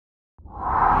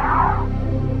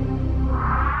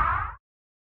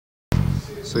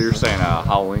So you're saying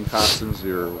Halloween costumes,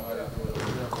 your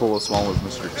coolest one was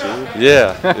Mr. T?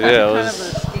 Yeah,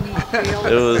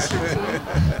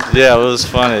 it was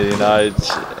funny. You know,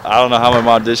 I don't know how my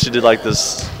mom did. She did like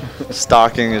this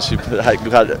stocking, and she put,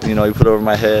 you know, you put it over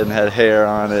my head and had hair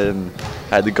on it, and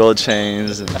had the gold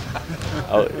chains, and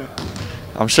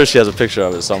I'm sure she has a picture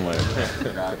of it somewhere.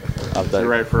 You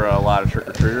ready for a lot of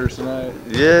trick-or-treaters tonight?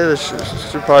 Yeah, there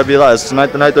should probably be a lot. Is tonight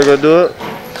the night they're gonna do it?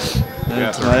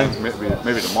 Yeah, tonight.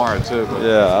 Maybe tomorrow too. But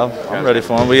yeah, I'm ready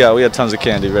for them. We had tons of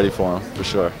candy ready for them for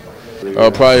sure.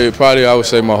 Probably I would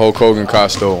say my Hulk Hogan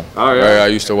costume. Oh, yeah. Right? I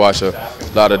used to watch a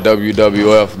lot of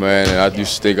WWF, man, and I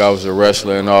used to think I was a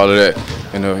wrestler and all of that.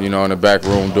 You know, in the back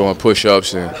room doing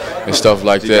push-ups and stuff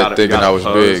like that, thinking I was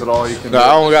big. No,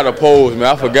 I don't got to pose, man.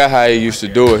 I forgot how he used to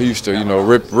do it. He used to, you know,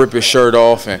 rip his shirt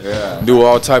off and do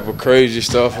all type of crazy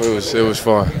stuff. It was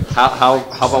fun. How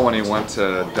about when he went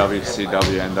to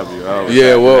WCW, NWO?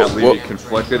 Did that leave you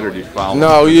conflicted, or did you follow?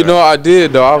 No, you know, I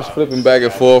did though. I was flipping back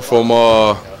and forth from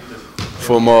both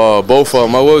of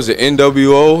them. What was it?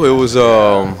 NWO.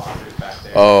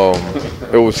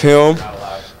 It was him,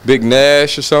 Big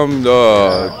Nash or something.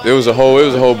 It was a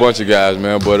whole bunch of guys,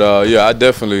 man. But yeah, I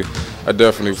definitely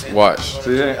watched. So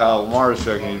you think Lamar's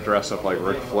joking? You dress up like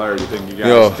Ric Flair. You think you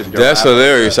guys could go? That's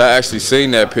hilarious. I actually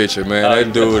seen that picture, man.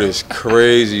 That dude is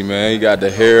crazy, man. He got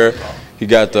the hair. He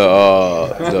got the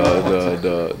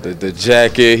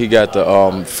jacket. He got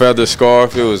the feather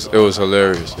scarf. It was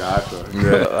hilarious. Gotcha.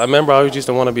 Yeah. I remember I always used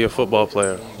to want to be a football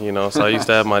player, you know. So I used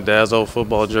to have my dad's old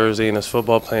football jersey and his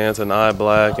football pants and eye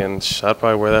black, and I'd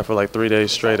probably wear that for like 3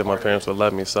 days straight if my parents would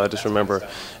let me. So I just remember,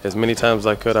 as many times as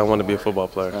I could, I wanted to be a football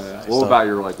player. What about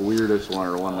your like weirdest one,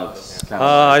 or one that's kind of?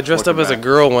 I dressed up as a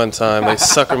girl one time. They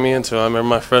suckered me into it. I remember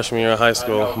my freshman year in high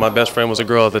school. My best friend was a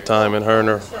girl at the time, and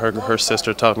her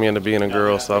sister talked me into being a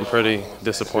girl. So I'm pretty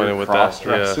disappointed with that.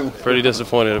 Yeah, pretty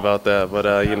disappointed about that.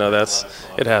 But you know,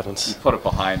 it happens. You put it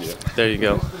behind you. There you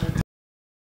go.